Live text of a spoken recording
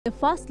The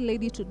First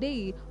Lady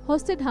today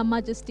hosted Her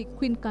Majesty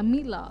Queen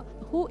Camila,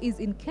 who is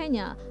in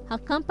Kenya,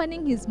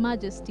 accompanying His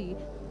Majesty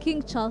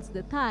King Charles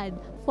III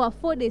for a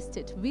 4-day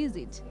state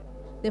visit.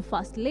 The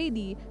First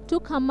Lady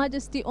took Her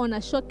Majesty on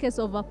a showcase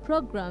of her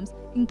programs,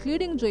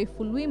 including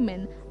Joyful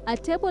Women, a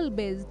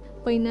table-based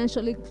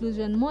financial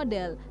inclusion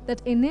model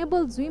that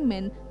enables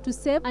women to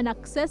save and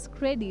access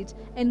credit,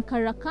 and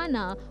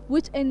Karakana,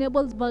 which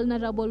enables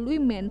vulnerable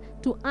women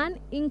to earn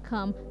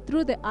income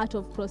through the art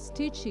of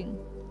cross-stitching.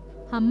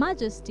 Her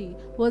Majesty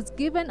was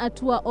given a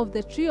tour of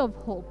the Tree of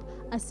Hope,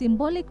 a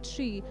symbolic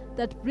tree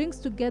that brings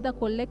together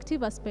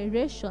collective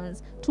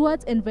aspirations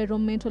towards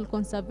environmental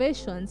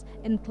conservation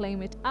and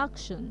climate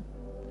action.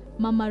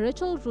 Mama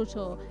Rachel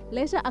Ruto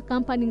later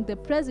accompanying the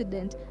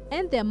President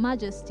and their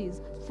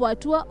Majesties for a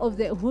tour of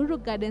the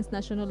Uhuru Gardens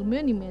National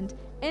Monument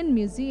and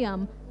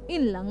Museum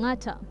in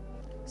Lang'ata.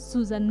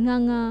 Susan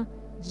Ng'ang'a,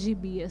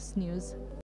 GBS News.